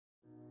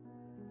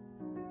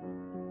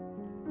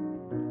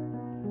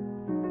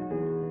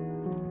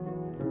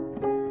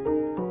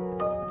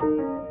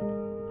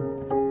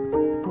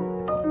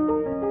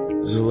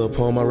a little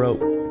poem I wrote.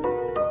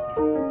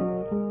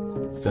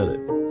 Feel it.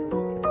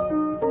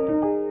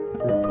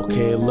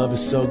 Okay, love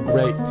is so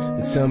great,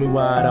 and tell me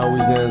why it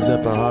always ends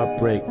up in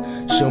heartbreak.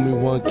 Show me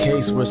one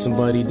case where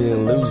somebody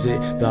didn't lose it.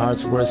 The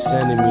heart's worth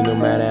sending me, no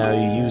matter how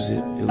you use it.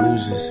 It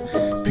loses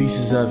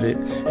pieces of it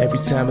every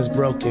time it's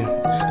broken.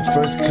 The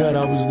first cut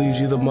always leaves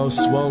you the most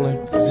swollen,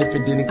 as if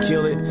it didn't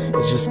kill it,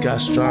 it just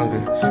got stronger.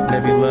 And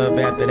every love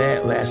after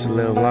that lasts a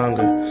little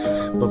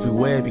longer. But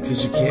beware,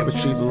 because you can't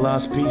retrieve the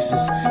lost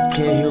pieces. You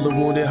can't heal the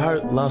wounded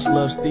heart, lost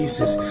love's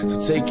thesis.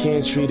 So take care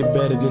and treat it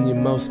better than your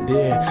most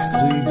dear,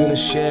 cause who you gonna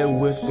share it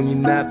with when you're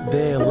not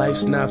there?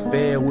 Life's not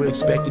fair, we're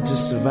expected to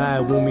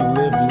survive. When we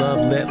live, love,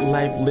 let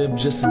life live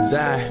just to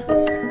die.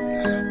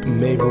 But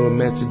maybe we're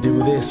meant to do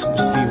this,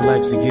 receive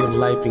life to give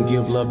life and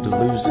give love to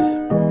lose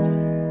it.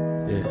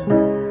 Yeah.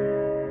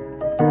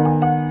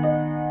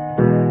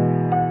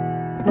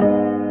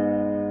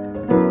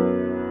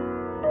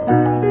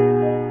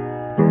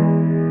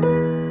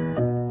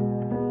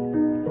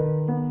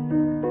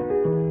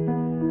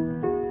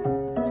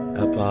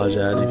 I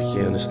apologize if you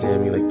can't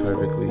understand me like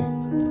perfectly.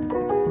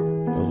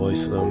 My voice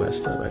is a little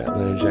messed up. I got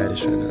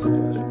laryngitis right now,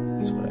 but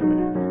it's whatever.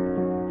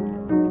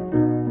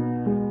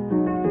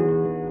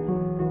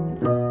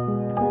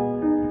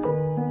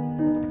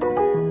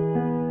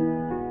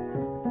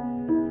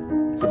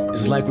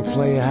 It's like we're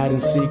playing hide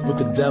and seek with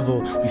the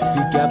devil. We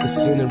seek out the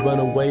sin and run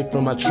away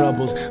from our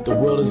troubles. The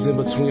world is in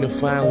between a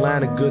fine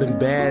line of good and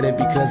bad, and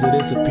because it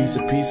is a piece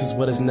of pieces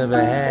what it's never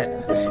had.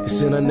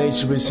 It's in our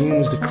nature as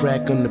humans to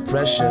crack under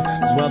pressure.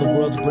 Cause while the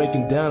world's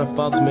breaking down, our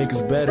faults make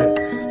us better.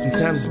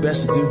 Sometimes it's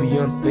best to do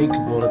the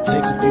unthinkable. It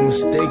takes a few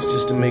mistakes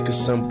just to make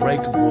us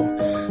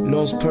unbreakable. No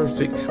one's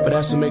perfect, but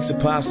that's what makes it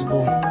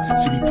possible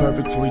to be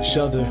perfect for each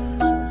other.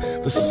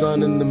 The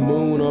sun and the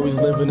moon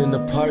always living in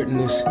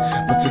apartness,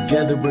 but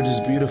together we're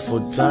just beautiful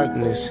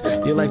darkness.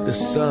 You're like the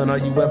sun, all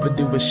you ever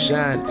do is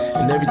shine,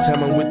 and every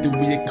time I'm with you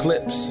we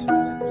eclipse.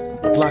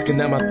 Blocking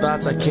out my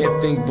thoughts, I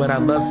can't think, but I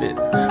love it.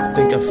 I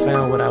think I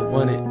found what I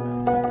wanted.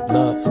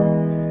 Love.